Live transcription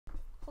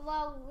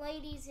Hello,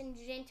 ladies and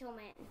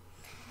gentlemen.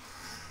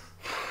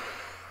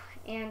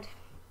 And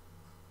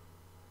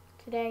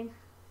today,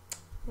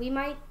 we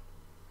might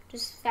have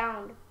just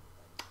found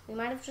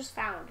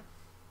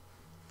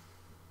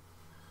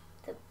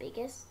the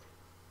biggest,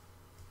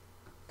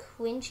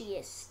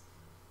 cringiest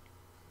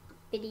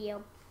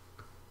video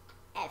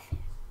ever.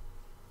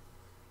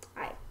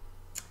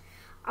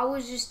 I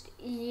was just,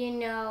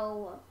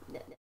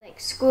 like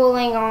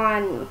scrolling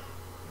on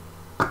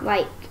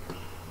like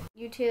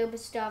YouTube and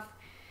stuff,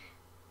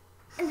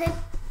 and then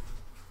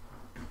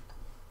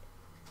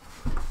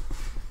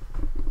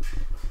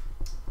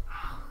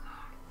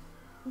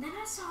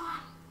I saw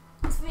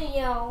this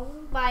video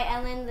by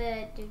Ellen,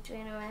 the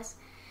DeGeneres,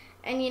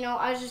 and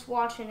I was just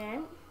watching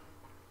it.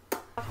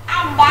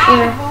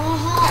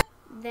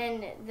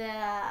 Then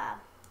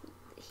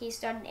he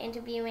started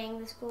interviewing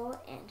the school,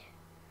 and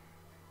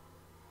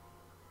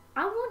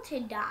I want to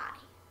die.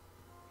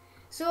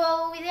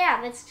 So yeah,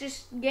 let's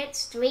just get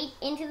straight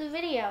into the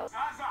video.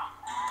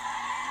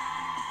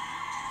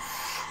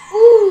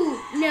 Ooh,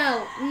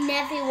 no,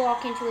 never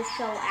walk into a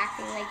show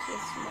acting like you're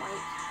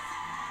smart.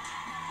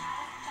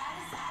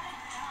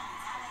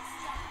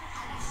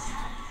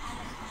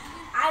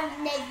 I've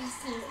never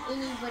seen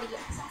anybody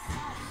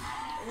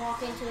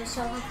walk into a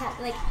show like that.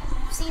 Like,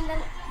 I've seen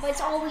them, but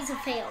it's always a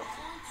fail.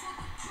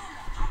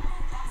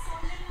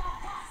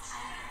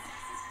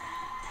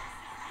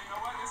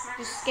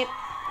 Just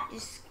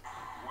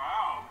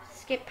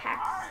skip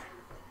past.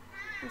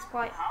 It's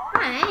quite.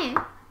 Hi.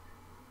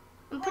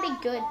 I'm pretty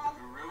good.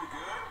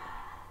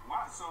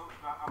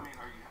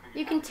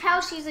 You can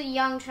tell she's a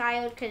young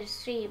child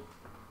because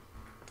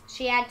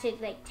she had to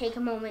like take a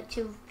moment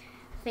to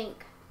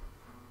think.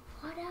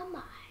 What am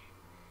I?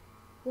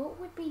 What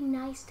would be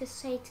nice to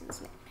say to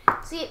this man?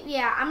 See,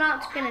 yeah, I'm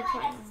not gonna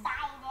try. I love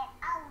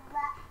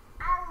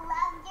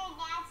your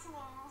dance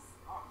moves.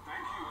 Oh,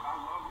 thank you. I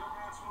love your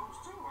dance moves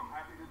too. I'm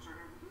happy that you're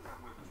here to do that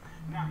with us.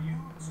 Now, you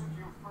took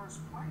your first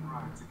plane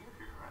ride to get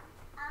here, right?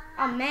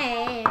 Oh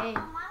man. Mommy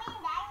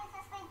and Daddy was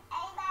asleep.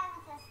 Everybody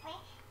was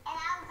asleep, and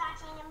I was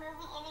watching the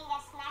movie, eating a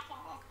snack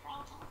and just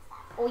drinking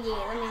stuff. Oh yeah,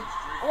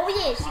 Oh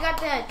yeah, she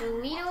got the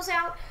Doritos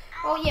out.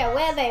 Oh yeah,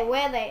 where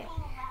are they?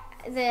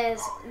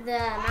 There's the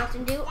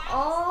Mountain Dew.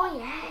 Oh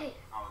yeah.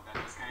 Oh, that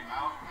just came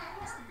out?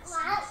 This thing is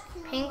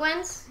sweet.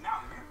 Penguins.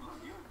 Now,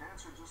 you're a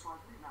dancer just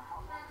like me. Now, how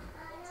long have you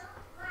been dancing?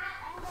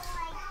 I'm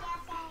doing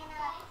dancing in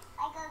like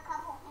a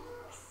couple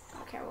weeks.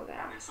 Okay, we'll go.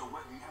 Okay, so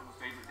what, do you have a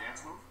favorite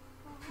dance move?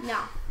 No,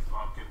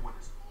 Okay, what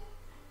is it?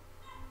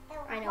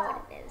 I know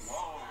what it is.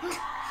 Whoa.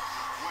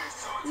 Wait,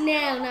 so it's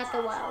No, not the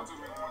so world. to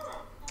me one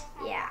time.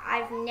 Yeah,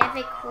 I've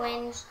never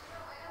cringed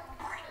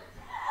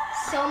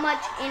so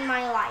much in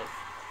my life.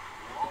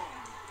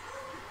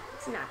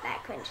 It's not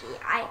that cringy.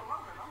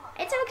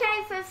 It's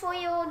okay for a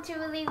 4-year-old to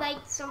really like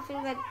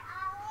something that.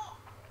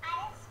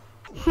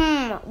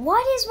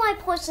 What is my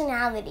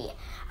personality?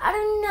 I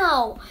don't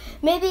know.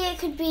 Maybe it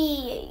could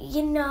be,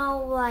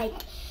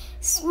 like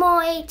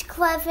smart,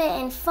 clever,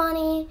 and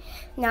funny.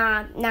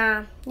 Nah.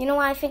 You know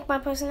what I think my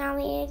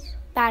personality is?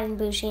 Bad and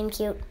bougie and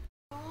cute.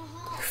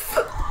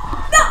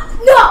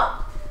 No!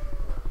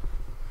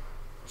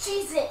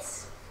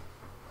 Jesus!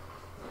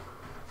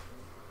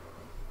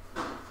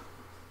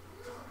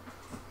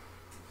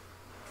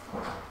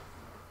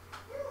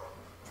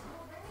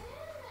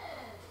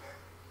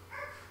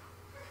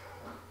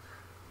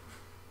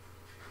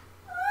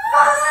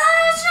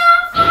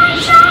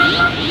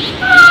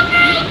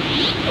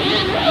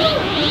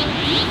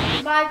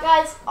 Bye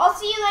guys, I'll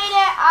see you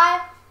later.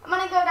 I'm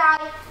gonna go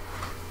die.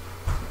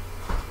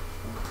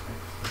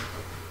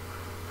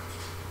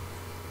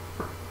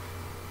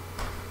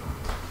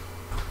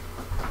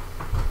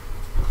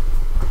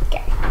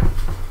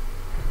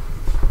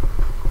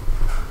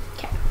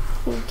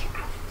 Okay.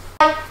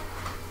 Bye.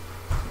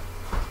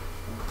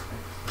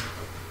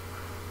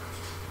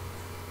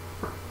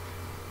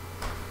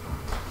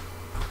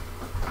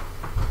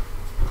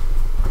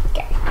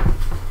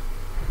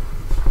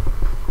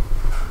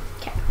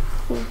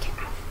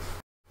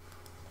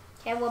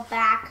 Okay, we're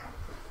back.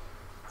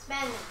 It's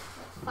been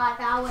 5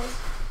 hours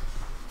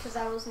because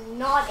I was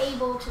not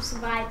able to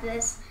survive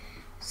this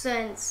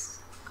since.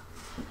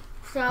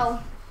 So,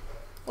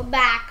 we're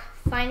back,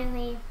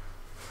 finally.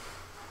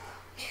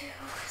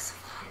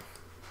 Survive.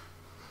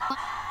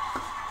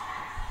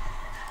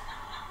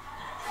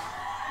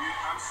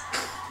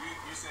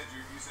 You said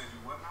you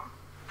what now?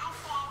 I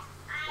said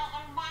I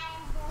am bad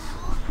and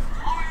bougie,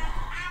 and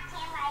I'm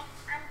acting like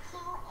I'm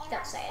cute and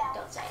Don't say it,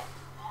 don't say it.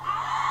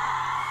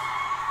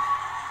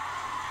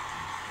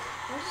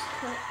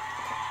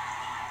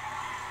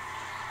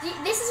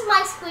 This is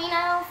my screen,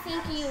 I don't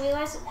think you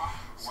realize.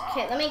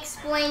 Okay, let me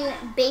explain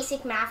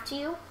basic math to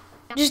you.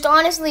 Just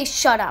honestly,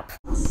 shut up.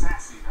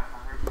 Sassy. I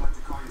heard you like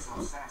to call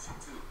yourself sassy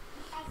too.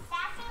 like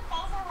sassy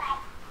face are like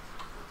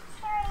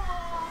curious.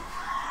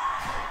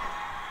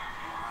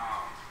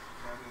 Wow.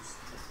 That is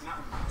not.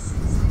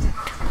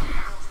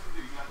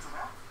 You like to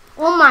rap?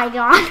 Oh my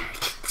god.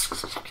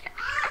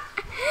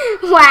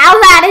 Wow,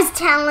 that is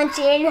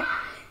talented.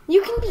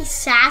 You can be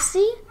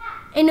sassy?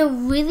 in a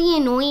really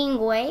annoying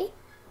way.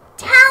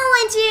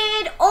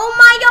 Talented! Oh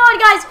my god,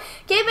 guys!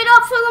 Give it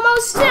up for the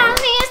most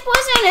sassiest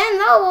person in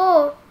the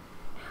world.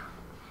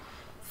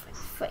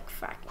 Frick.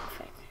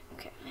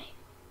 Okay, wait.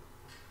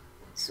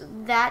 So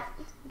that,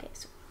 okay,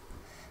 so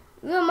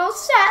the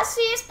most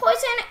sassiest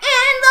person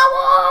in the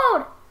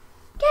world.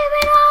 Give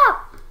it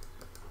up.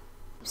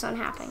 It's not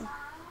happening. You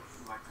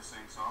like to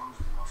sing songs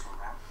and you also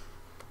rap?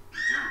 You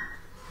do.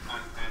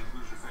 And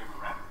who's your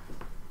favorite rapper?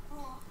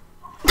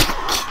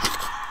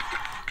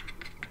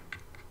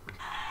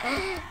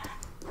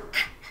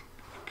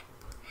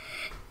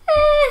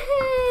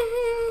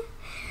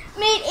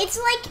 Mate, it's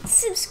like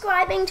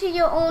subscribing to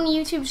your own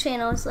YouTube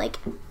channel. It's like,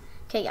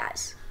 okay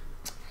guys,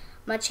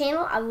 my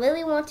channel, I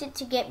really wanted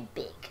to get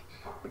big.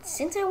 But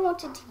since I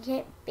wanted to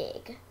get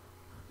big,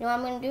 you know what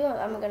I'm going to do?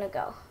 I'm going to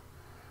go,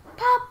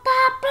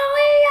 Papa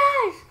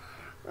Burritos!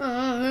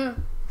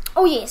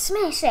 Oh yeah,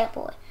 smash that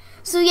boy.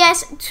 So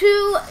yes,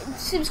 to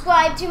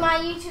subscribe to my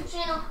YouTube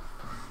channel.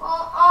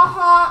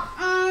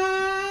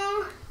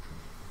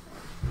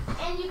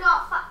 And you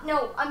got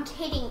no, I'm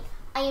kidding.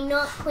 I am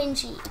not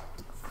cringy.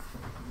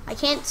 I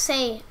can't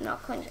say I'm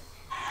not cringy.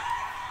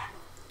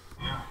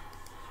 Yeah.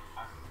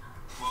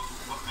 Well,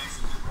 what makes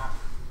a good rapper?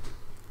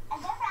 A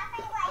good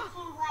rapper,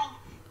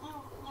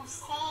 you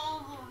sing,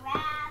 you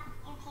rap,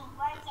 you keep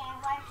working and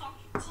working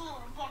till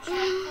you get your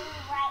food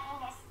right and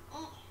just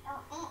eat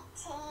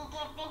till you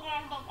get bigger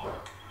and bigger.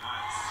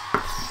 Nice.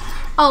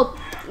 Oh,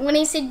 when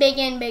he said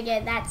bigger and bigger,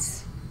 that's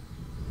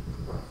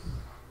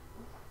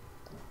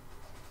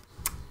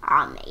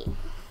mate.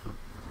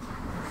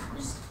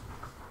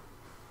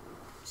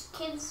 Just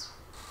kids,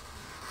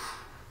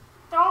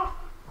 don't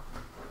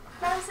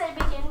say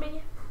bigger and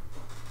bigger.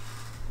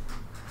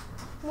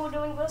 We're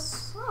doing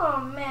this. Oh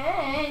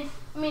man.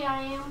 I mean,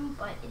 I am,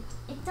 but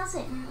it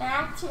doesn't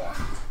matter.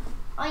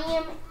 I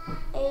am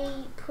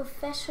a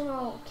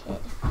professional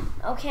kid,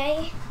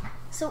 okay?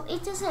 So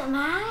it doesn't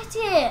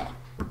matter.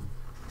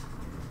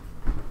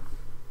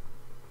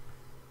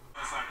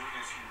 It's like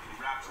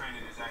rap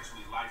training is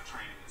actually life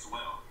training as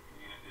well.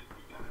 You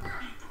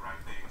gotta eat the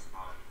right things and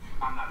all that.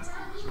 I'm not as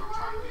cool as you're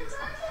trying to be as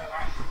much.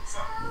 Alright, so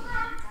you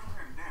come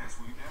here and dance.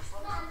 Will you dance for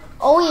us?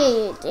 Oh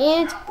yeah,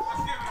 dance.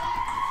 Let's get it.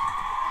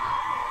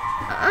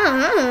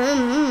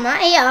 My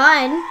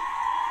God.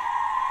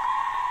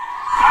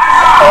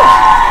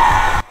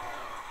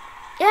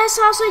 Yes,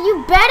 also,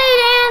 you better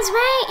dance,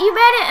 mate. You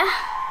better.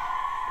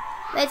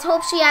 Let's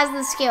hope she has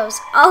the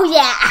skills. Oh,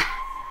 yeah.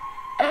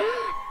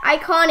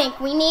 Iconic.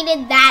 We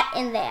needed that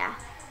in there.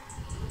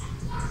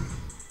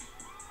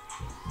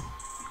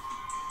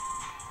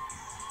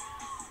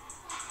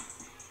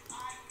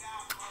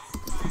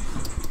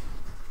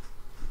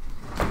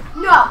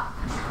 No.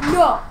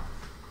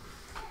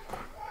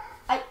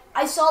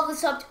 I saw the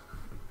sub.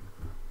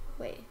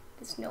 Wait,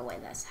 there's no way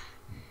that's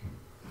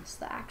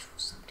the actual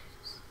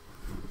subtitles.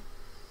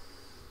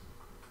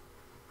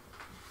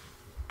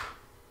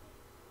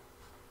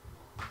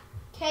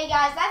 Okay,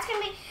 guys, that's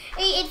gonna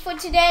be it for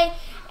today.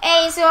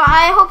 Hey, so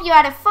I hope you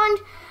had a fun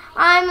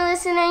time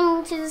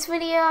listening to this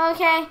video.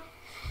 Okay.